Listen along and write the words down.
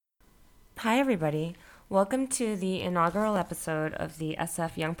Hi, everybody. Welcome to the inaugural episode of the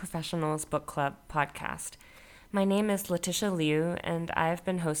SF Young Professionals Book Club podcast. My name is Letitia Liu, and I've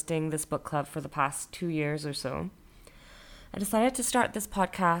been hosting this book club for the past 2 years or so. I decided to start this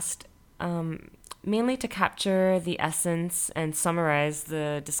podcast mainly to capture the essence and summarize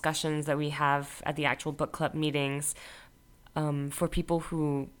the discussions that we have at the actual book club meetings for people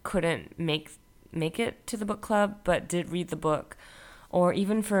who couldn't make it to the book club but did read the book, or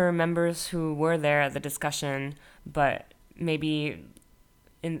even for members who were there at the discussion, but maybe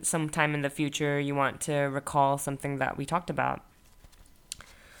in some time in the future you want to recall something that we talked about.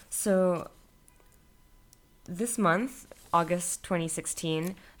 So this month, August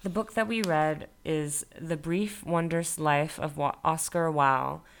 2016, the book that we read is The Brief Wondrous Life of Oscar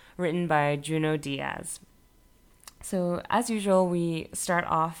Wilde, written by Junot Diaz. So as usual, we start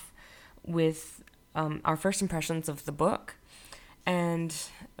off with our first impressions of the book. And,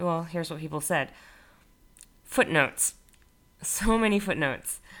 well, here's what people said. Footnotes. So many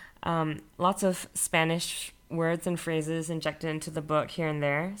footnotes. Lots of Spanish words and phrases injected into the book here and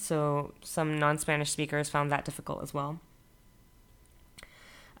there, so some non-Spanish speakers found that difficult as well.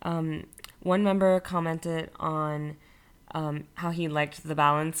 One member commented on how he liked the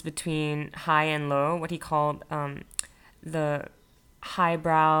balance between high and low, what he called the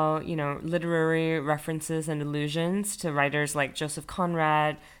highbrow, literary references and allusions to writers like Joseph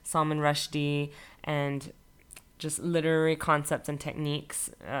Conrad, Salman Rushdie, and just literary concepts and techniques,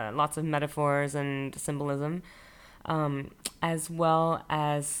 lots of metaphors and symbolism, as well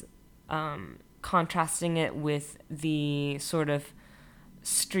as contrasting it with the sort of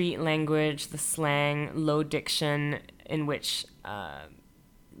street language, the slang, low diction in which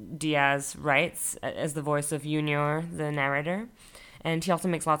Diaz writes as the voice of Junot, the narrator. And he also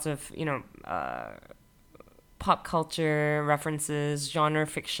makes lots of, pop culture references, genre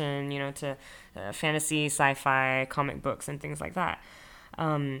fiction, to fantasy, sci-fi, comic books, and things like that.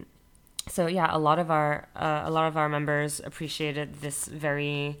 So yeah, a lot of our members appreciated this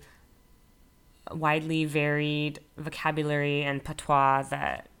very widely varied vocabulary and patois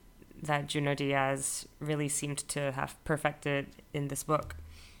that Junot Diaz really seemed to have perfected in this book.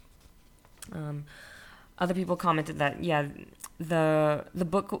 Other people commented that, the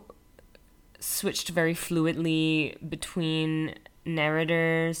book switched very fluidly between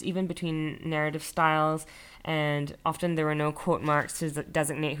narrators, even between narrative styles, and often there were no quote marks to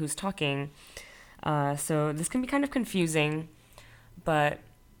designate who's talking. So this can be kind of confusing, but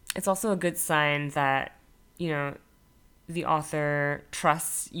it's also a good sign that, the author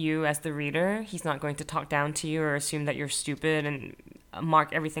trusts you as the reader. He's not going to talk down to you or assume that you're stupid and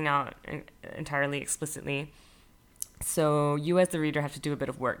mark everything out entirely explicitly. So you as the reader have to do a bit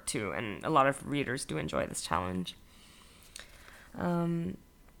of work too, and a lot of readers do enjoy this challenge. A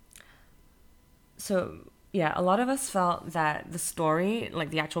lot of us felt that the story,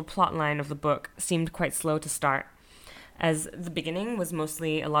 like the actual plot line of the book, seemed quite slow to start, as the beginning was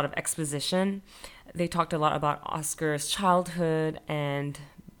mostly a lot of exposition. They talked a lot about Oscar's childhood and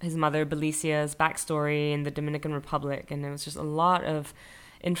his mother Belicia's backstory in the Dominican Republic, and there was just a lot of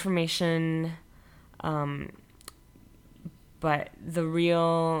information. But the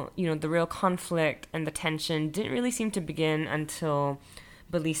real conflict and the tension didn't really seem to begin until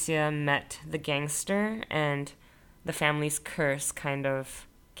Belicia met the gangster and the family's curse kind of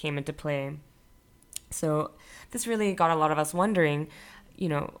came into play. So this really got a lot of us wondering,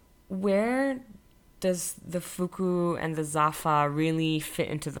 where does the fuku and the zafa really fit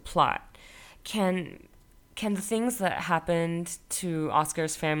into the plot? Can the things that happened to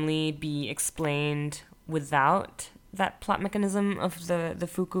Oscar's family be explained without that plot mechanism of the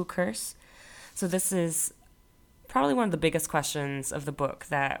fuku curse? So this is probably one of the biggest questions of the book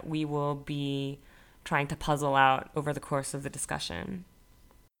that we will be trying to puzzle out over the course of the discussion.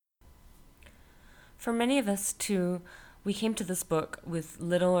 For many of us, too, we came to this book with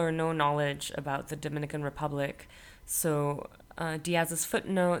little or no knowledge about the Dominican Republic, so Diaz's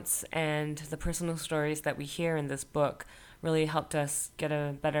footnotes and the personal stories that we hear in this book really helped us get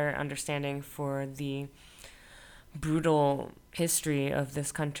a better understanding for the brutal history of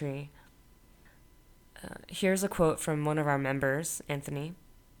this country. Here's a quote from one of our members, Anthony.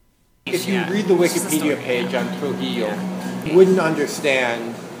 If you read the Wikipedia page on Trujillo, you wouldn't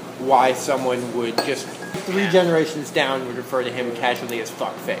understand why someone would just 3 generations down would refer to him casually as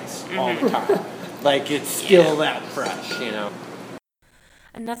fuckface all the time. Like, it's still that fresh,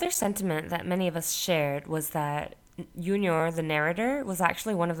 Another sentiment that many of us shared was that Junot, the narrator, was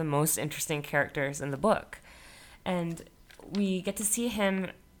actually one of the most interesting characters in the book. And we get to see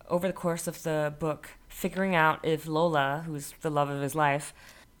him over the course of the book figuring out if Lola, who's the love of his life,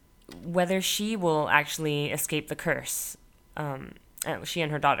 whether she will actually escape the curse, she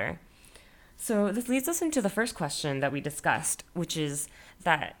and her daughter. So this leads us into the first question that we discussed, which is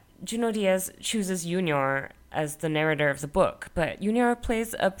that Junot Diaz chooses Junior as the narrator of the book, but Junior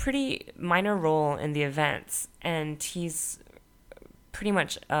plays a pretty minor role in the events, and he's pretty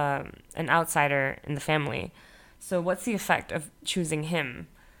much an outsider in the family. So what's the effect of choosing him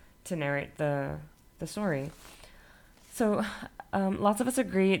to narrate the story? So lots of us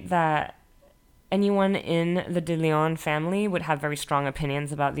agreed that anyone in the De Leon family would have very strong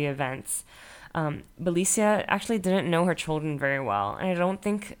opinions about the events. Belicia actually didn't know her children very well, and I don't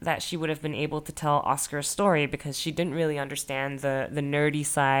think that she would have been able to tell Oscar's story because she didn't really understand the nerdy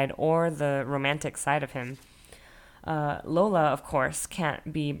side or the romantic side of him. Lola, of course,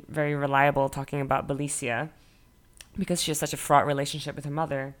 can't be very reliable talking about Belicia because she has such a fraught relationship with her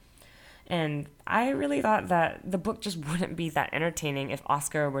mother. And I really thought that the book just wouldn't be that entertaining if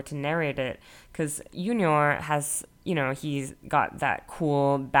Oscar were to narrate it, because Junior has, he's got that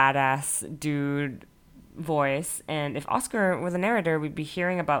cool, badass dude voice, and if Oscar were the narrator, we'd be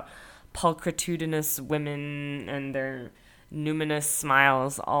hearing about pulchritudinous women and their numinous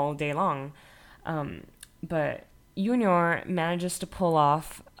smiles all day long. But Junior manages to pull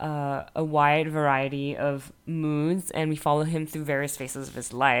off a wide variety of moods, and we follow him through various phases of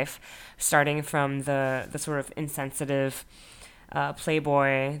his life, starting from the sort of insensitive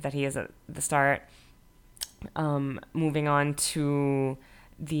playboy that he is at the start, moving on to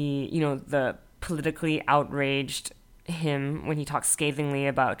the politically outraged him when he talks scathingly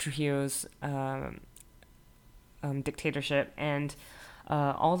about Trujillo's dictatorship, and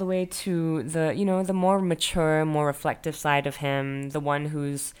all the way to the more mature, more reflective side of him, the one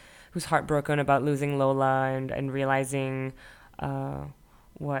who's heartbroken about losing Lola and realizing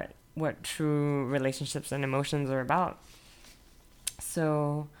what true relationships and emotions are about.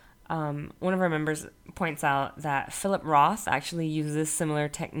 So one of our members points out that Philip Roth actually uses similar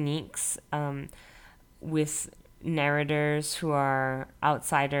techniques with narrators who are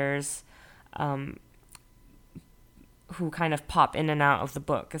outsiders, who kind of pop in and out of the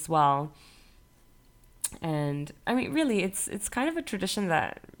book as well. And I mean, really, it's kind of a tradition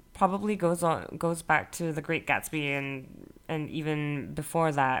that probably goes back to The Great Gatsby and even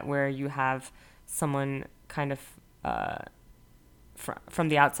before that, where you have someone kind of from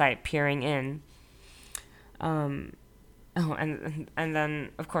the outside peering in. And then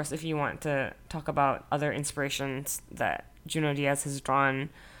of course, if you want to talk about other inspirations that Junot Diaz has drawn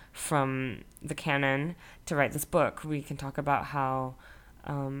from the canon to write this book, we can talk about how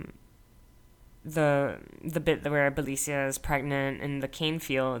the bit where Belicia is pregnant in the cane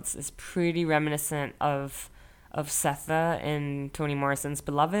fields is pretty reminiscent of Setha in Toni Morrison's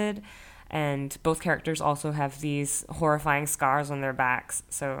Beloved, and both characters also have these horrifying scars on their backs,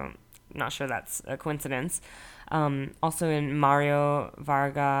 so I'm not sure that's a coincidence. Also in Mario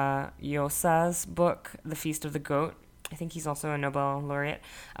Vargas Llosa's book, The Feast of the Goat, I think he's also a Nobel laureate.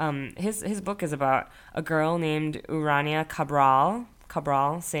 His book is about a girl named Urania Cabral,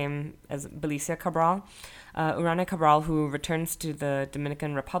 same as Belicia Cabral. Urania Cabral, who returns to the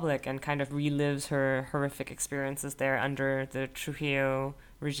Dominican Republic and kind of relives her horrific experiences there under the Trujillo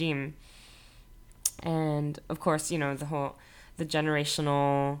regime. And of course, the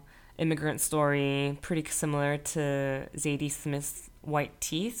generational immigrant story, pretty similar to Zadie Smith's White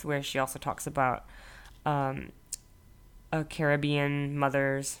Teeth, where she also talks about a Caribbean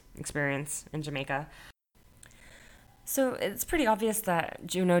mother's experience in Jamaica. So it's pretty obvious that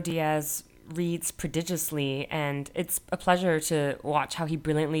Junot Diaz reads prodigiously, and it's a pleasure to watch how he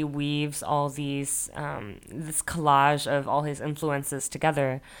brilliantly weaves all these, this collage of all his influences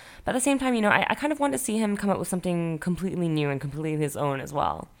together. But at the same time, I kind of want to see him come up with something completely new and completely his own as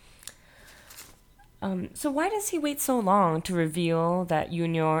well. So why does he wait so long to reveal that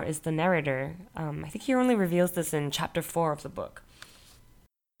Junior is the narrator? I think he only reveals this in chapter 4 of the book.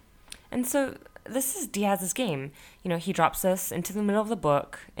 And so this is Diaz's game. He drops us into the middle of the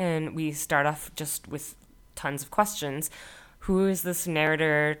book, and we start off just with tons of questions. Who is this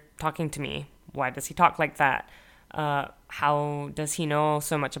narrator talking to me? Why does he talk like that? How does he know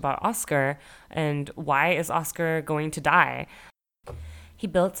so much about Oscar? And why is Oscar going to die? He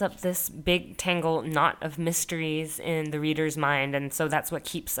builds up this big tangled knot of mysteries in the reader's mind, and so that's what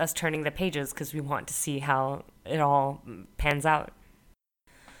keeps us turning the pages, because we want to see how it all pans out.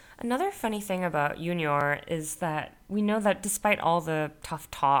 Another funny thing about Junior is that we know that despite all the tough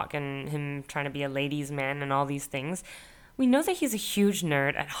talk and him trying to be a ladies' man and all these things, we know that he's a huge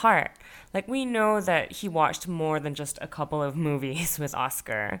nerd at heart. We know that he watched more than just a couple of movies with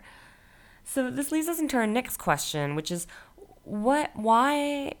Oscar. So this leads us into our next question, which is,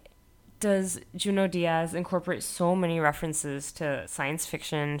 why does Junot Diaz incorporate so many references to science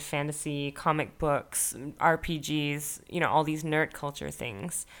fiction, fantasy, comic books, RPGs, all these nerd culture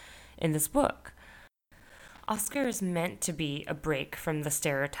things in this book. Oscar is meant to be a break from the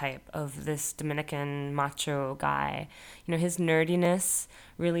stereotype of this Dominican macho guy. His nerdiness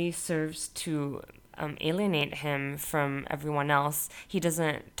really serves to alienate him from everyone else. He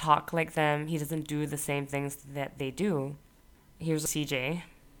doesn't talk like them. He doesn't do the same things that they do. Here's CJ.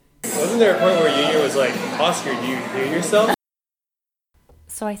 Wasn't there a point where Junior was like, Oscar, do you hear yourself?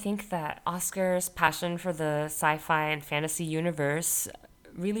 So I think that Oscar's passion for the sci-fi and fantasy universe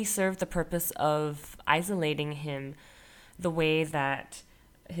really served the purpose of isolating him the way that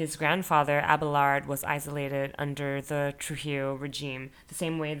his grandfather, Abelard, was isolated under the Trujillo regime, the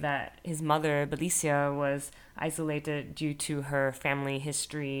same way that his mother, Belicia, was isolated due to her family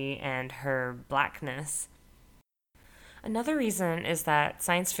history and her blackness. Another reason is that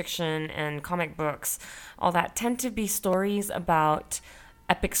science fiction and comic books, all that, tend to be stories about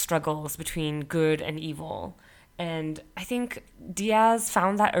epic struggles between good and evil. And I think Diaz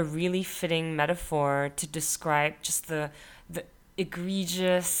found that a really fitting metaphor to describe just the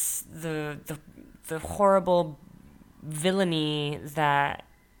egregious, the horrible villainy that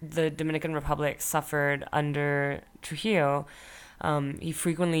the Dominican Republic suffered under Trujillo. He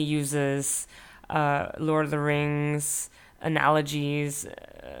frequently uses Lord of the Rings analogies,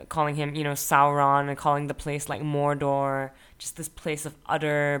 calling him, Sauron, and calling the place like Mordor, just this place of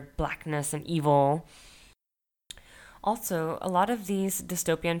utter blackness and evil. Also, a lot of these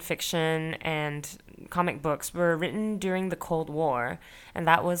dystopian fiction and comic books were written during the Cold War, and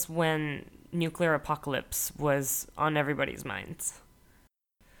that was when nuclear apocalypse was on everybody's minds.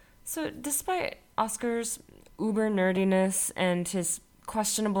 So despite Oscar's uber nerdiness and his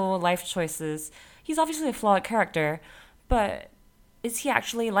questionable life choices, he's obviously a flawed character, but is he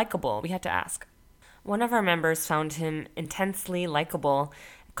actually likable? We had to ask. One of our members found him intensely likable,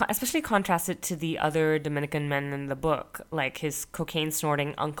 especially contrasted to the other Dominican men in the book, like his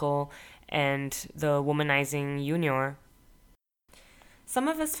cocaine-snorting uncle and the womanizing Junior. Some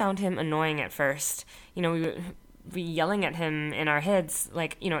of us found him annoying at first. We would be yelling at him in our heads,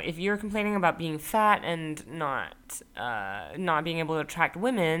 like, if you're complaining about being fat and not being able to attract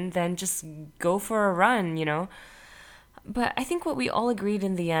women, then just go for a run, But I think what we all agreed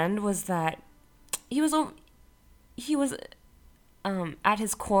in the end was that he was at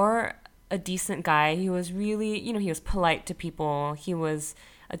his core a decent guy. He was really, he was polite to people. He was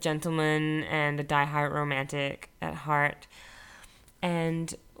a gentleman and a diehard romantic at heart.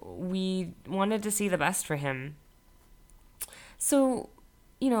 And we wanted to see the best for him. So,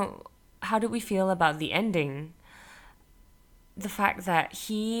 how do we feel about the ending? The fact that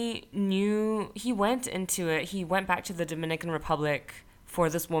he went into it, he went back to the Dominican Republic for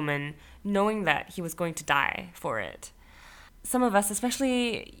this woman, knowing that he was going to die for it. Some of us,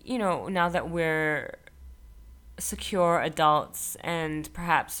 especially, now that we're secure adults and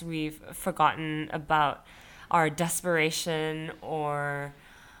perhaps we've forgotten about our desperation or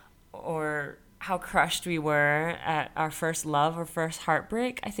how crushed we were at our first love or first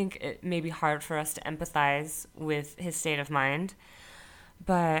heartbreak, I think it may be hard for us to empathize with his state of mind.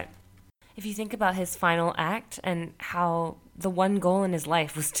 But if you think about his final act and how the one goal in his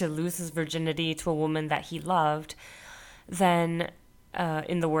life was to lose his virginity to a woman that he loved, then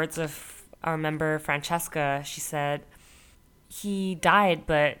in the words of our member Francesca, she said, he died,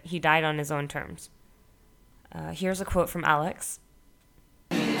 but he died on his own terms. Here's a quote from Alex.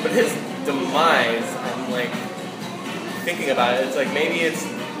 But his demise, I'm thinking about it, it's maybe it's,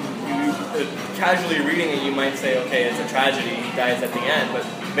 you casually reading it, you might say, okay, it's a tragedy, he dies at the end, but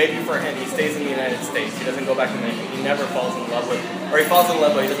maybe for him, he stays in the United States, he doesn't go back to America, he never falls in love with, or he falls in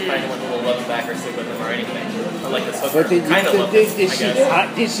love, but he doesn't find anyone who will love him back or sleep with him or anything. Unlike this hooker, kind of love him, I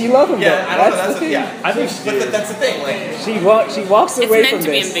guess. Did she love him? Yeah, though? I don't know, that's the thing. yeah. I think but that's the thing, she walks away from this. It's meant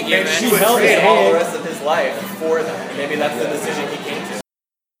to be ambiguous. She would trade all the rest of his life for that. Maybe that's the decision he came to.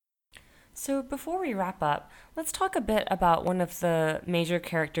 So before we wrap up, let's talk a bit about one of the major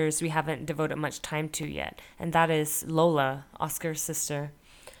characters we haven't devoted much time to yet, and that is Lola, Oscar's sister.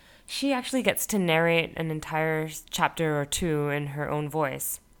 She actually gets to narrate an entire chapter or two in her own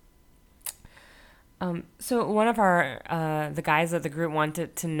voice. So one of the guys of the group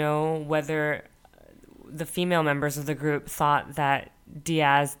wanted to know whether the female members of the group thought that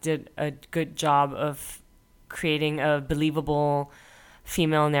Diaz did a good job of creating a believable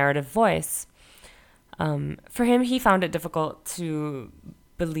female narrative voice. For him, he found it difficult to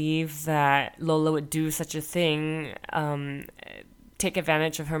believe that Lola would do such a thing, take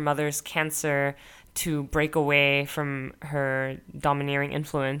advantage of her mother's cancer to break away from her domineering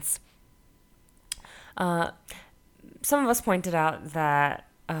influence. Some of us pointed out that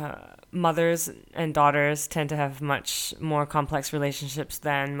mothers and daughters tend to have much more complex relationships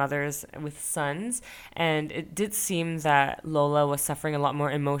than mothers with sons. And it did seem that Lola was suffering a lot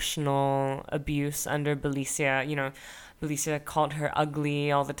more emotional abuse under Belicia. You know, Belicia called her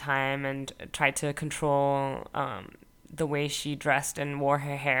ugly all the time and tried to control the way she dressed and wore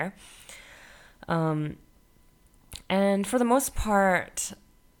her hair. And for the most part,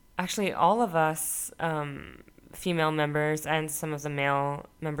 actually all of us female members and some of the male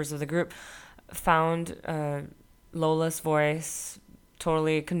members of the group found Lola's voice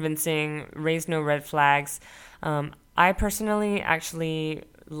totally convincing, raised no red flags. I personally actually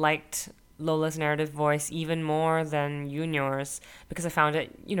liked Lola's narrative voice even more than Junior's because I found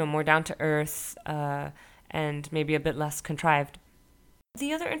it, more down to earth and maybe a bit less contrived.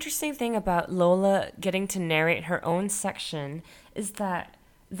 The other interesting thing about Lola getting to narrate her own section is that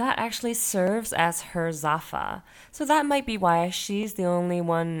actually serves as her Zafa. So that might be why she's the only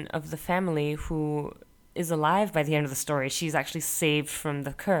one of the family who is alive by the end of the story. She's actually saved from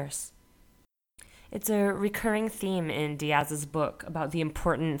the curse. It's a recurring theme in Diaz's book about the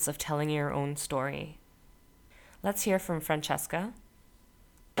importance of telling your own story. Let's hear from Francesca.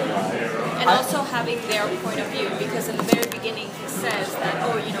 And also having their point of view, because in the very beginning he says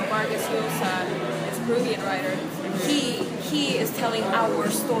that, Vargas Llosa is a Peruvian writer. He is telling our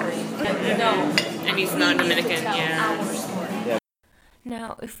story. And he's not Dominican, our story.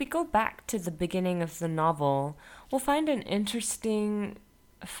 Now, if we go back to the beginning of the novel, we'll find an interesting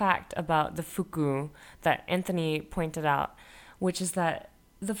fact about the fuku that Anthony pointed out, which is that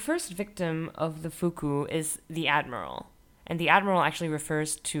the first victim of the fuku is the admiral. And the admiral actually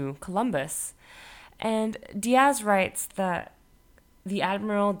refers to Columbus. And Diaz writes that the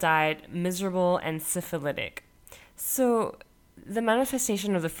admiral died miserable and syphilitic. So the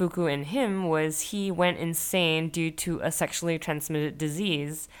manifestation of the fuku in him was he went insane due to a sexually transmitted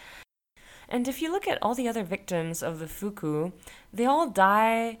disease. And if you look at all the other victims of the fuku, they all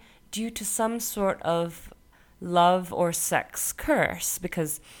die due to some sort of love or sex curse,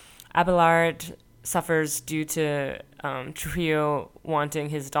 because Abelard suffers due to Trujillo wanting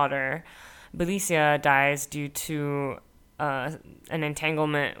his daughter. Belicia dies due to an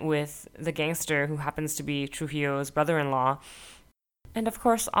entanglement with the gangster who happens to be Trujillo's brother-in-law. And of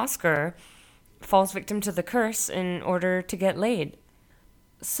course, Oscar falls victim to the curse in order to get laid.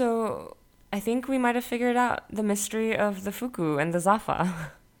 So I think we might have figured out the mystery of the fuku and the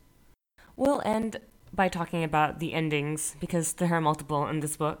Zafa. We'll end by talking about the endings, because there are multiple in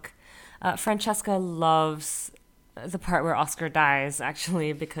this book. Francesca loves the part where Oscar dies,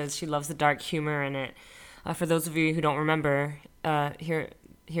 actually, because she loves the dark humor in it. For those of you who don't remember,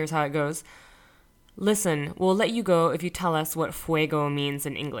 here's how it goes. Listen, we'll let you go if you tell us what fuego means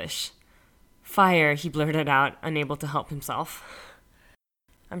in English. Fire, he blurted out, unable to help himself.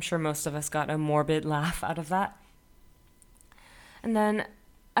 I'm sure most of us got a morbid laugh out of that. And then,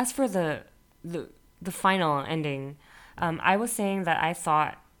 as for the final ending, I was saying that I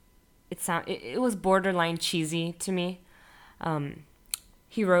thought it was borderline cheesy to me.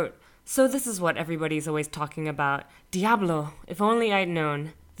 He wrote, "So this is what everybody's always talking about. Diablo, if only I'd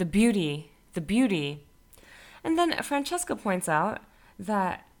known. The beauty. And then Francesca points out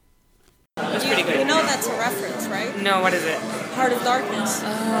that... That's pretty good. You know that's a reference, right? No, what is it? Heart of Darkness.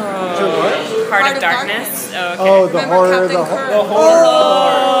 Oh. Heart of Darkness? Oh, okay. Oh, the horror. The horror.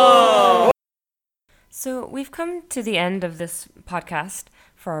 Oh. So we've come to the end of this podcast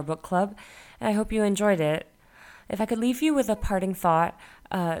for our book club, and I hope you enjoyed it. If I could leave you with a parting thought,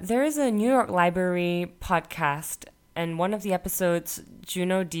 there is a New York Library podcast, and one of the episodes,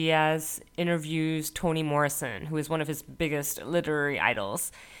 Junot Diaz interviews Toni Morrison, who is one of his biggest literary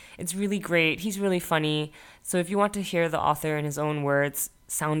idols. It's really great. He's really funny. So if you want to hear the author in his own words,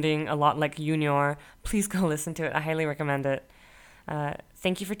 sounding a lot like Junior, please go listen to it. I highly recommend it.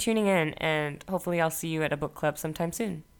 Thank you for tuning in, and hopefully I'll see you at a book club sometime soon.